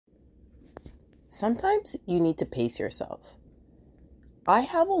sometimes you need to pace yourself. I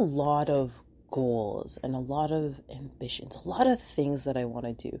have a lot of goals and a lot of ambitions, a lot of things that I want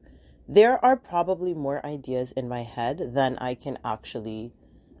to do. There are probably more ideas in my head than I can actually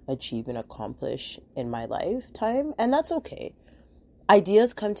achieve and accomplish in my lifetime, and that's okay.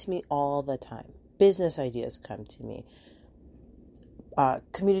 Ideas come to me all the time. Business ideas come to me.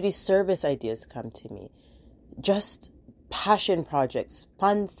 Community service ideas come to me. Just passion projects,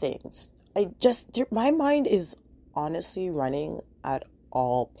 fun things. My mind is honestly running at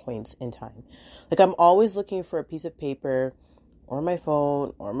all points in time. Like, I'm always looking for a piece of paper or my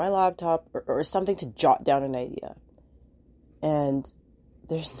phone or my laptop or something to jot down an idea. And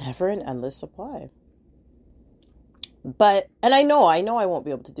there's never an endless supply. And I know I won't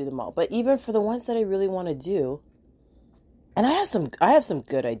be able to do them all, but even for the ones that I really want to do, and I have some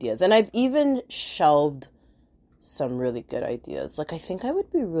good ideas, and I've even shelved some really good ideas. Like, I think I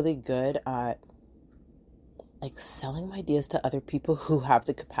would be really good at like selling my ideas to other people who have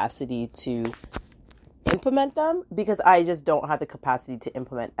the capacity to implement them, because I just don't have the capacity to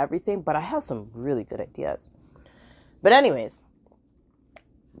implement everything, but I have some really good ideas. But anyways,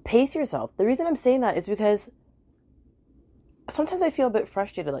 pace yourself. The reason I'm saying that is because sometimes I feel a bit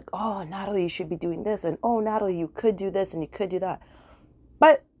frustrated, like, oh, Natalie, you should be doing this, and oh, Natalie, you could do this and you could do that.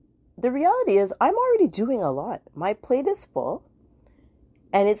 But the reality is I'm already doing a lot. My plate is full,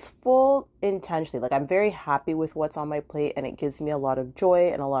 and it's full intentionally. Like, I'm very happy with what's on my plate, and it gives me a lot of joy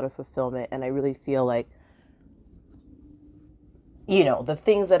and a lot of fulfillment, and I really feel like, the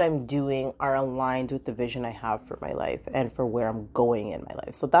things that I'm doing are aligned with the vision I have for my life and for where I'm going in my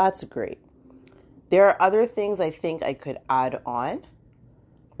life. So that's great. There are other things I think I could add on,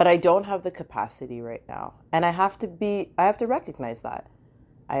 but I don't have the capacity right now. And I have to recognize that.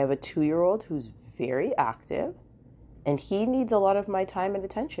 I have a 2-year-old who's very active, and he needs a lot of my time and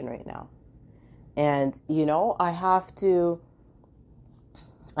attention right now. And, I have to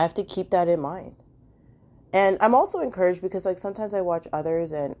keep that in mind. And I'm also encouraged because, like, sometimes I watch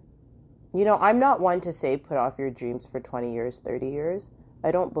others and, I'm not one to say put off your dreams for 20 years, 30 years.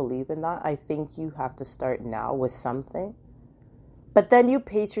 I don't believe in that. I think you have to start now with something. But then you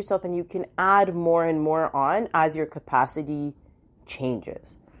pace yourself and you can add more and more on as your capacity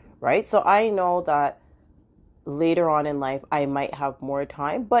changes, right? So I know that later on in life, I might have more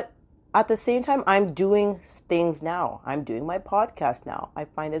time, but at the same time, I'm doing things now. I'm doing my podcast now. I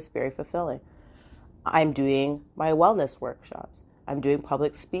find this very fulfilling. I'm doing my wellness workshops. I'm doing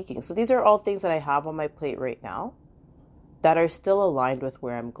public speaking. So these are all things that I have on my plate right now that are still aligned with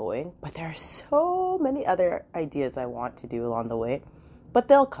where I'm going. But there are so many other ideas I want to do along the way, but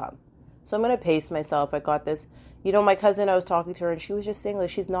they'll come. So I'm going to pace myself. I got this. My cousin, I was talking to her and she was just saying, like,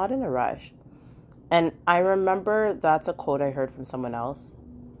 she's not in a rush. And I remember that's a quote I heard from someone else.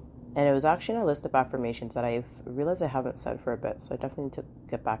 And it was actually in a list of affirmations that I've realized I haven't said for a bit. So I definitely need to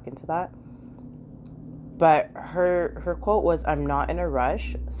get back into that. But her quote was, "I'm not in a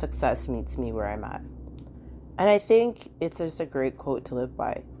rush. Success meets me where I'm at." And I think it's just a great quote to live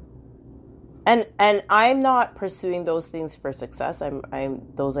by. And I'm not pursuing those things for success. I'm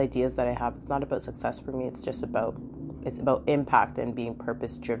those ideas that I have. It's not about success for me. It's about impact and being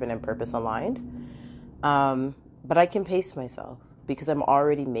purpose driven and purpose aligned. But I can pace myself because I'm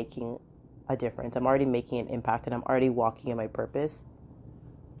already making a difference. I'm already making an impact, and I'm already walking in my purpose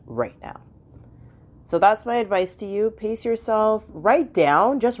right now. So that's my advice to you. Pace yourself. Write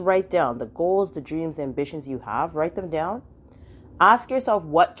down the goals, the dreams, the ambitions you have. Write them down. Ask yourself,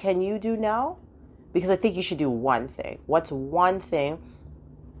 what can you do now? Because I think you should do one thing. What's one thing,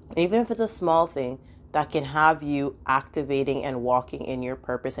 even if it's a small thing, that can have you activating and walking in your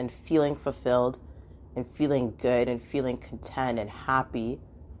purpose and feeling fulfilled and feeling good and feeling content and happy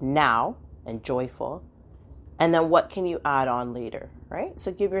now and joyful? And then what can you add on later, right?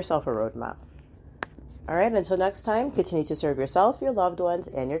 So give yourself a roadmap. All right, until next time, continue to serve yourself, your loved ones,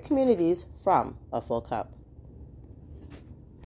 and your communities from a full cup.